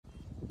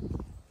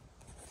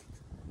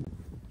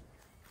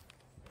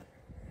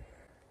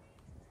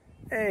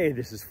Hey,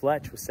 this is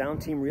Fletch with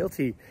Sound Team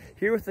Realty,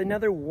 here with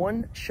another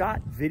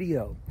one-shot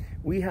video.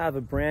 We have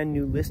a brand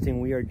new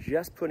listing we are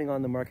just putting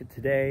on the market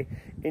today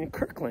in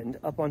Kirkland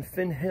up on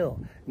Finn Hill,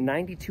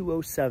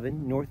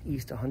 9207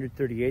 Northeast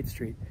 138th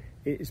Street.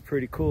 It is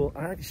pretty cool.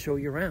 I'd like to show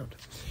you around.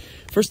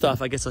 First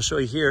off, I guess I'll show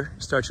you here,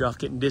 start you off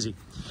getting dizzy.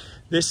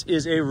 This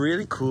is a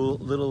really cool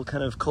little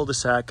kind of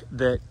cul-de-sac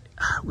that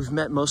we've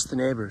met most of the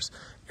neighbors,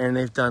 and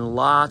they've done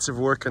lots of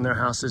work in their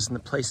houses, and the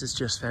place is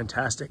just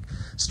fantastic.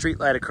 Street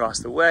light across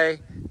the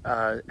way,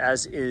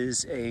 as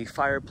is a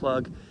fire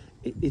plug.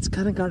 It's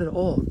kind of got it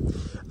all.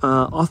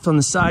 Off on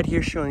the side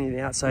here, showing you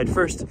the outside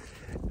first,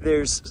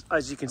 there's,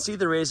 as you can see,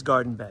 the raised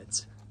garden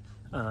beds,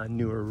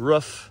 newer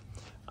roof,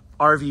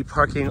 RV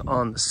parking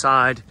on the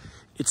side.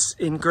 It's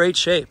in great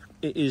shape.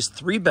 It is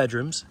 3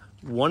 bedrooms,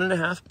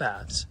 1.5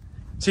 baths.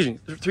 Excuse me,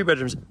 3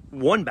 bedrooms,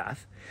 1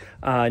 bath,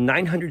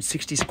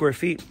 960 square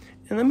feet.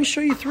 And let me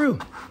show you through.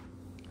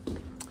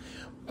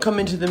 Come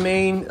into the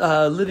main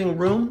living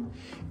room,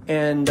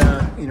 and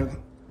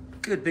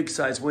good big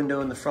size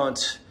window in the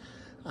front,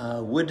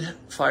 wood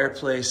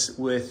fireplace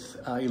with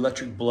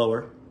electric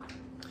blower.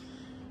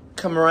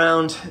 Come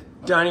around,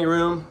 dining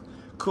room,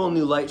 cool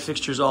new light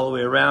fixtures all the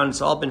way around.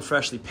 It's all been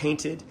freshly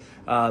painted,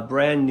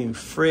 brand new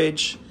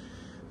fridge.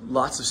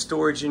 Lots of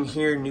storage in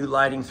here, new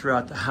lighting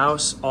throughout the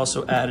house.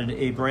 Also added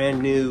a brand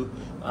new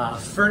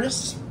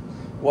furnace.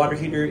 Water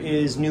heater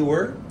is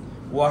newer.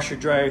 Washer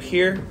dryer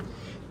here.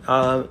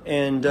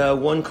 And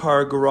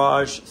 1-car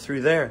garage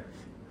through there.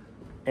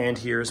 And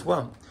here as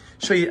well.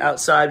 Show you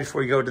outside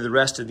before we go to the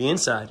rest of the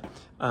inside.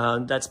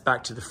 That's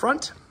back to the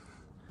front.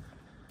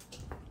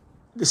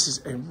 This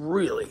is a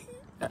really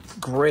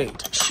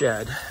great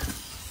shed.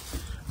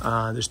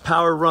 There's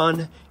power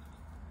run,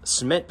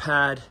 cement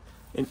pad,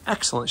 in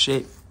excellent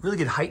shape. Really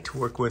good height to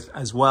work with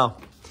as well.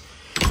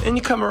 And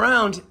you come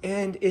around,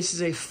 and this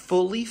is a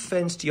fully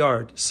fenced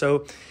yard.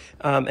 So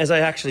as I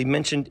actually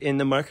mentioned in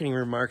the marketing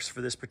remarks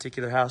for this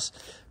particular house,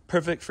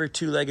 perfect for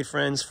 2-legged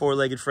friends,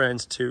 4-legged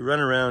friends to run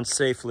around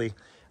safely,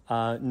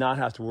 not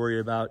have to worry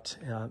about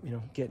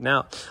getting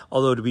out.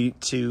 Although to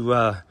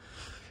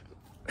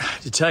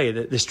tell you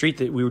that the street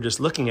that we were just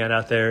looking at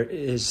out there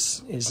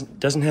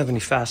doesn't have any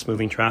fast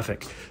moving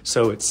traffic.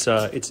 So it's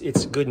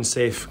good and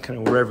safe kind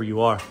of wherever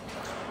you are.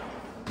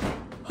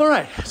 All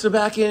right, so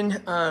back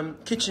in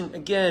kitchen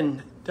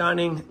again,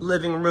 dining,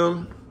 living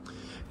room,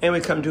 and we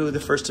come to the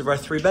first of our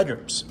 3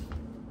 bedrooms.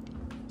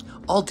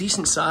 All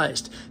decent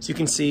sized. So you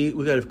can see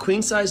we've got a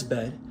queen size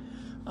bed,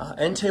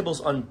 end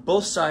tables on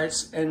both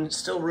sides, and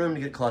still room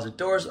to get closet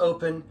doors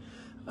open.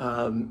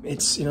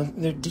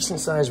 They're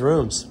decent sized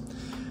rooms.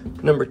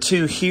 Number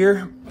 2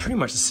 here, pretty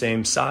much the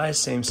same size,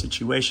 same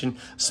situation,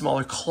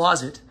 smaller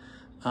closet,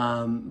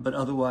 but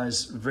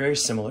otherwise very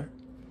similar.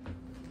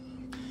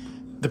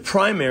 The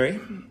primary,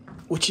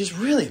 which is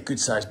really a good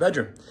sized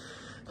bedroom.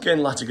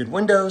 Again, lots of good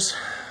windows.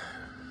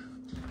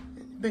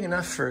 Big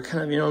enough for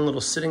kind of your own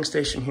little sitting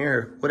station here,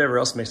 or whatever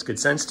else makes good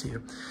sense to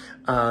you.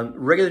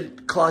 Regular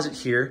closet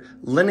here,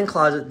 linen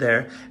closet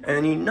there, and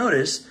then you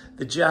notice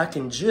the Jack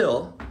and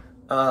Jill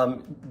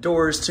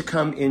doors to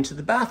come into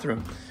the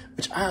bathroom,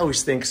 which I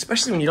always think,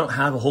 especially when you don't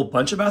have a whole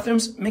bunch of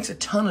bathrooms, makes a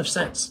ton of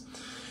sense.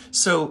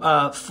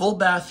 So full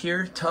bath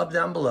here, tub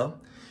down below,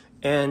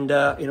 and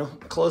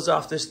close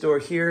off this door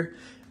here,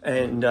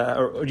 and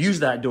or use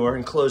that door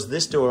and close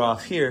this door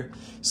off here,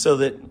 so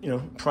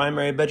that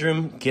primary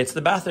bedroom gets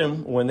the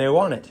bathroom when they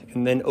want it,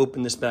 and then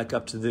open this back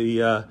up to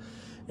the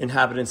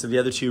inhabitants of the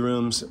other 2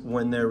 rooms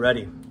when they're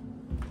ready.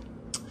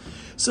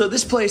 So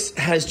this place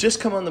has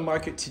just come on the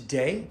market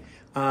today.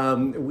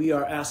 We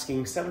are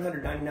asking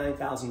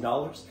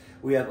 $799,000.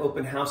 We have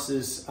open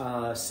houses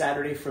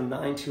Saturday from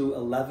 9 to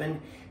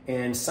 11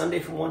 and Sunday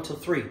from 1 till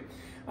 3.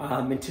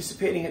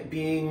 Anticipating it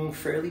being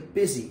fairly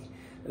busy.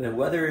 The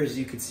weather, as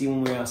you can see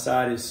when we're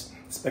outside, is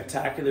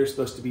spectacular. It's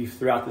supposed to be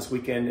throughout this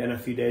weekend and a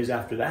few days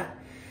after that.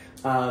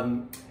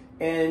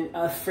 And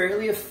a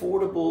fairly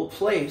affordable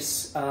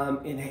place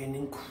in an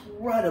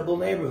incredible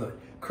neighborhood.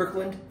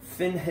 Kirkland,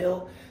 Finn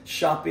Hill,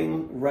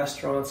 shopping,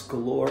 restaurants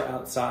galore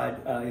outside,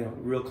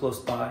 real close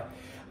by.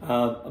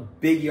 A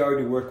big yard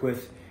to work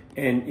with.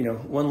 And,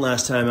 one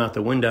last time out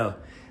the window,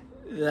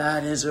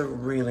 that is a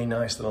really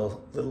nice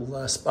little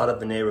spot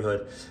of the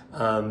neighborhood.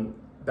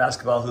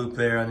 Basketball hoop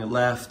there on the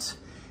left.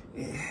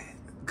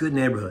 Good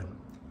neighborhood.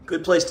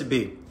 Good place to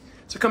be.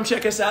 So come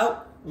check us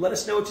out. Let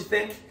us know what you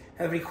think.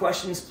 Have any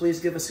questions, please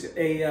give us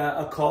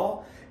a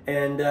call.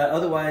 And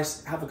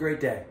otherwise, have a great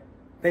day.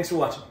 Thanks for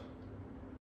watching.